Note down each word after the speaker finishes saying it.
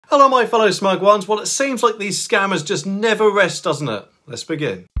Hello my fellow smug ones. Well, it seems like these scammers just never rest, doesn't it? Let's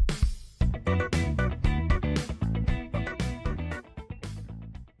begin.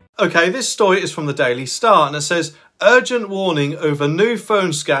 Okay, this story is from the Daily Star and it says, urgent warning over new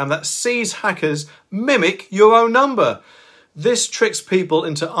phone scam that sees hackers mimic your own number. This tricks people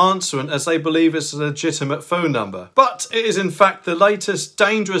into answering as they believe it's a legitimate phone number. But it is in fact the latest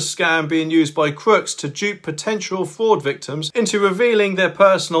dangerous scam being used by crooks to dupe potential fraud victims into revealing their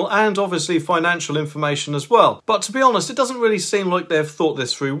personal and obviously financial information as well. But to be honest, it doesn't really seem like they've thought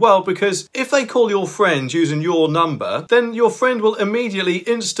this through well, because if they call your friend using your number, then your friend will immediately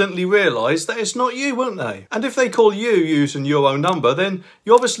instantly realise that it's not you, won't they? And if they call you using your own number, then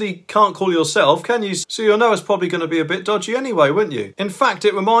you obviously can't call yourself, can you? So you'll know it's probably going to be a bit dodgy anyway, wouldn't you? In fact,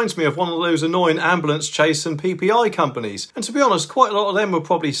 it reminds me of one of those annoying ambulance chase and PPI companies. And to be honest, quite a lot of them were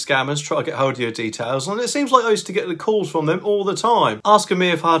probably scammers trying to get hold of your details, and it seems like I used to get the calls from them all the time, asking me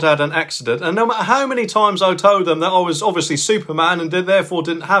if I'd had an accident, and no matter how many times I told them that I was obviously Superman and therefore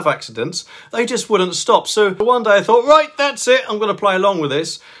didn't have accidents, they just wouldn't stop. So one day I thought, right, that's it, I'm going to play along with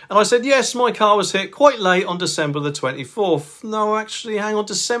this. And I said, yes, my car was hit quite late on December the 24th. No, actually, hang on,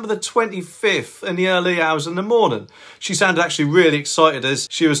 December the 25th in the early hours in the morning. She sounded actually really excited as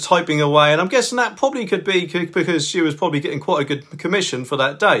she was typing away, and I'm guessing that probably could be because she was probably getting quite a good commission for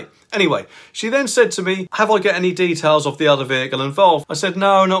that date. Anyway, she then said to me, have I got any details of the other vehicle involved? I said,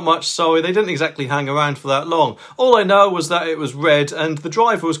 no, not much, sorry, they didn't exactly hang around for that long. All I know was that it was red and the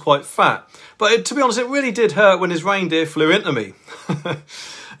driver was quite fat. But to be honest, it really did hurt when his reindeer flew into me.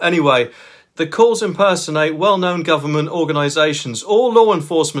 Anyway, the calls impersonate well-known government organisations or law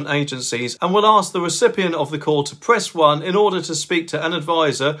enforcement agencies and will ask the recipient of the call to press 1 in order to speak to an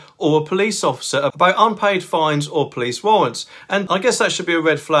advisor or a police officer about unpaid fines or police warrants. And I guess that should be a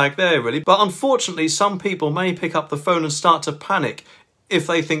red flag there, really. But unfortunately, some people may pick up the phone and start to panic if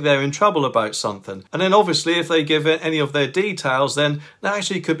they think they're in trouble about something. And then obviously if they give any of their details, then that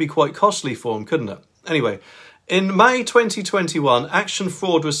actually could be quite costly for them, couldn't it? Anyway, in May 2021, Action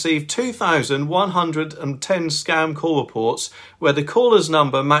Fraud received 2,110 scam call reports where the caller's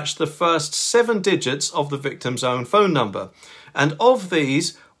number matched the first 7 digits of the victim's own phone number. And of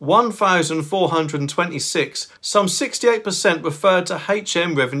these, 1,426, some 68% referred to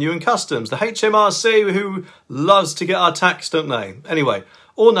HM Revenue and Customs, the HMRC, who loves to get our tax, don't they? Anyway,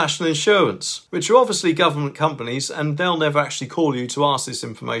 or National Insurance, which are obviously government companies, and they'll never actually call you to ask this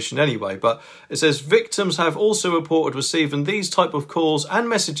information anyway. But it says victims have also reported receiving these type of calls and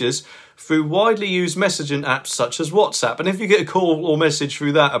messages through widely used messaging apps such as WhatsApp. And if you get a call or message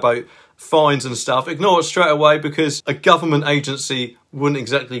through that about fines and stuff, ignore it straight away, because a government agency wouldn't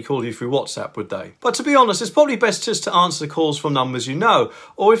exactly call you through WhatsApp, would they? But to be honest, it's probably best just to answer calls from numbers you know,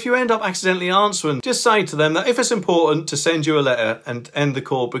 or if you end up accidentally answering, just say to them that if it's important to send you a letter and end the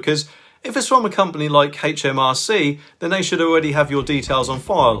call, because if it's from a company like HMRC, then they should already have your details on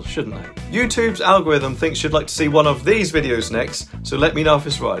file, shouldn't they? YouTube's algorithm thinks you'd like to see one of these videos next, so let me know if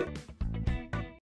it's right.